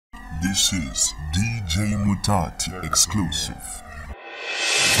This is DJ Mutati exclusive.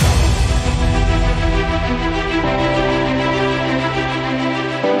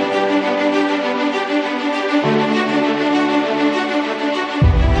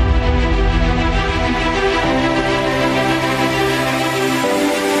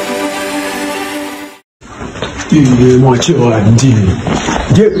 Mwache wa Ndine.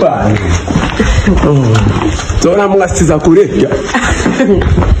 Jepani. Zona mngasiza kuleka.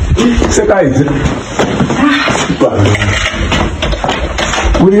 Sekaize.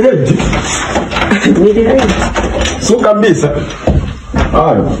 Uli ready? Ni ready. So kabisa.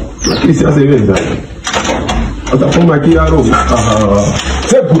 Hayo. Kisi asevenda. Atafuma kiaro.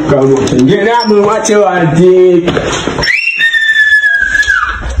 Sepuka wote. Ngera mwache wa Ndine.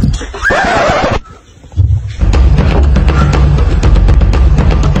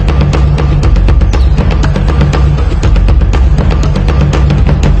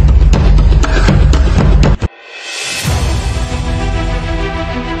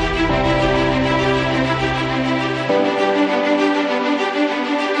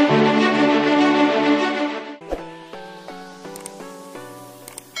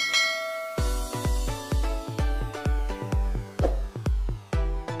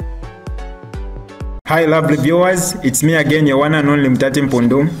 Hi lovely viewers, it's me again, your one and only Mutati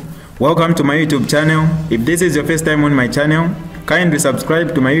Mpundu. Welcome to my YouTube channel. If this is your first time on my channel, kindly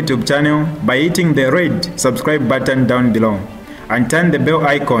subscribe to my YouTube channel by hitting the red subscribe button down below and turn the bell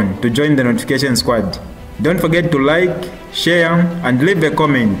icon to join the notification squad. Don't forget to like, share and leave a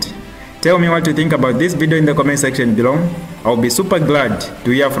comment. Tell me what you think about this video in the comment section below. I'll be super glad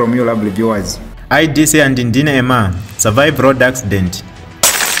to hear from you lovely viewers. IDC and Ndine survive road accident.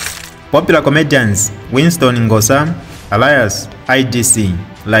 Popular comedians Winston Ngosa, alias IDC,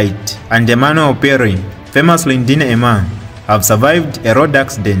 Light, and Emmanuel Perry, famously Ndine, have survived a road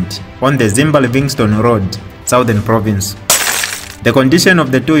accident on the Zimba Livingston Road, Southern Province. The condition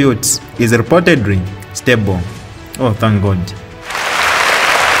of the two youths is reportedly stable. Oh, thank God.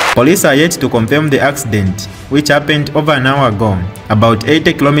 Police are yet to confirm the accident, which happened over an hour ago, about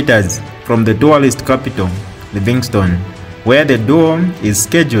 80 kilometers from the tourist capital, Livingston, where the duo is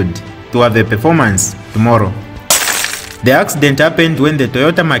scheduled to have a performance tomorrow. The accident happened when the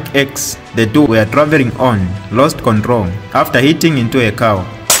Toyota Mark X the two were traveling on lost control after hitting into a cow.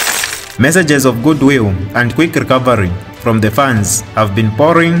 Messages of goodwill and quick recovery from the fans have been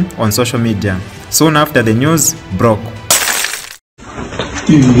pouring on social media soon after the news broke.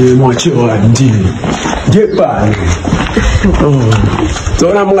 Mwache wa Ndine. Jepani.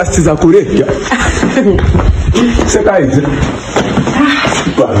 Zona mngasiza kuleka. Sekaize.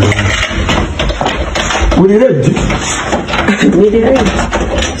 Uli ready? Ni ready.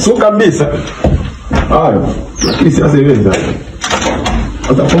 So kabisa. Hayo. Kisi asevenda.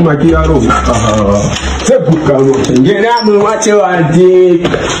 Atafuma kiaro. Sepuka wote. Ngera mwache wa Ndine.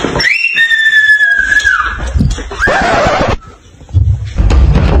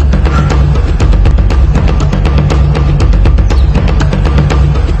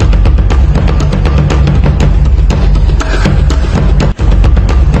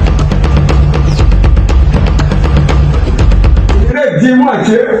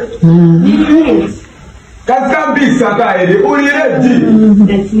 Mwache. Kabisa kaede. Uli ready?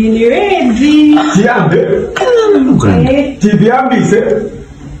 Ni ready. Tiambe. Tibiambise.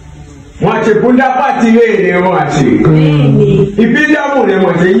 Mwache punda pati wele mwache. Ipinda mune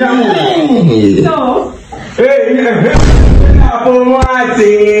mwache. Inyamune. So. Hapo mwache.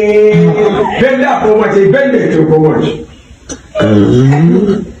 Penda hapo mwache. Ipende chuko mwache.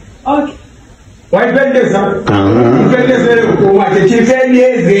 Okay. Why bendeza? Bendeza uko mwache.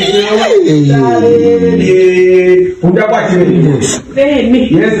 Chifendeze. Punda pati wele.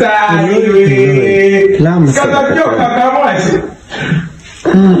 Yes, Kaza joka kamwache.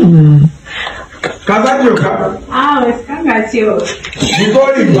 Kaza joka. Weskanga chio.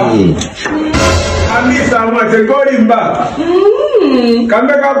 Nikolimba. Amisa mwache kolimba.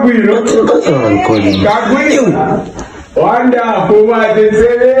 Kambe kakwilo. Kakwilo. Wanda mwache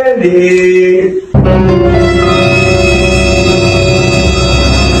selene.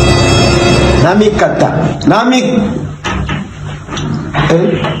 Namikata.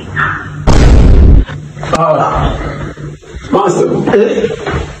 Ahora. Master.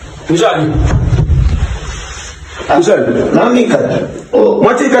 Mshali. Namikata.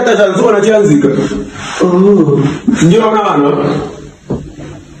 Mwache kata chanzo na chanzika. Ndio unaona.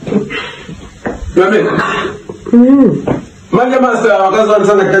 Amen. Manje master wakazo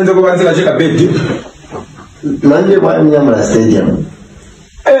wanasana kanzo kwa katika cheka beti. Manje kwa Mnyamala Stadium.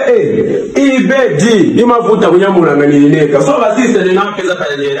 Hii beti Edi, imavuta kunyamulanga nilineka. So basiste ninapeza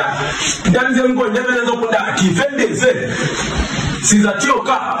kanyera. Danze ngo ndebelezo kunda kifendeze. Siza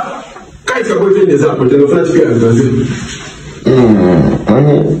tioka. Kaisa kwefendeza hapo telefona chika ngazi.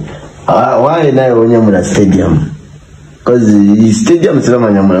 Why nayo wanyamula stadium? Because the stadium is not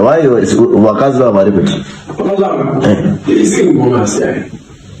wanyamula. Why wakazi wa maribut? Isi ngoma sasa.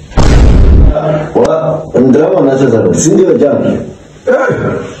 Ndrawa na sasa sindio jambo.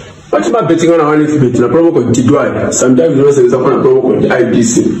 What about betting on a bet na promo code Tidwai? Sometimes you also use a promo code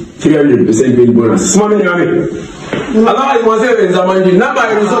IDC. 300% win bonus. Small money, Allah is one seven zamani.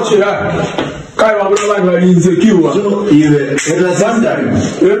 Number is not sure. Kai wa mwana wa insecure. Iwe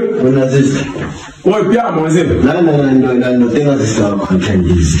sometimes when assist. What pia mwanze? No tena sisi wa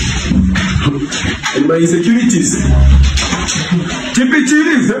changes. And my insecurities.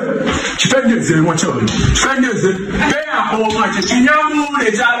 Chipitilize. Chipendeze mwacho. Chipendeze. Pea homa chinyamu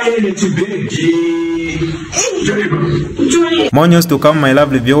lejale chibeji. More news to come, my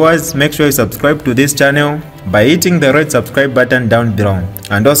lovely viewers. Make sure you subscribe to this channel by hitting the red subscribe button down below,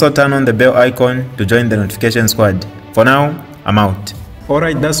 and also turn on the bell icon to join the notification squad. For now, I'm out.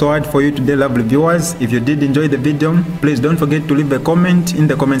 Alright, that's all for you today, lovely viewers. If you did enjoy the video, please don't forget to leave a comment in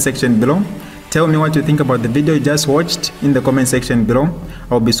the comment section below. Tell me what you think about the video you just watched in the comment section below.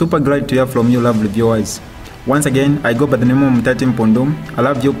 I'll be super glad to hear from you, lovely viewers. Once again, I go by the name of Mutati Mpundu. I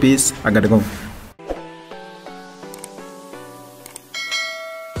love you, peace, I gotta go.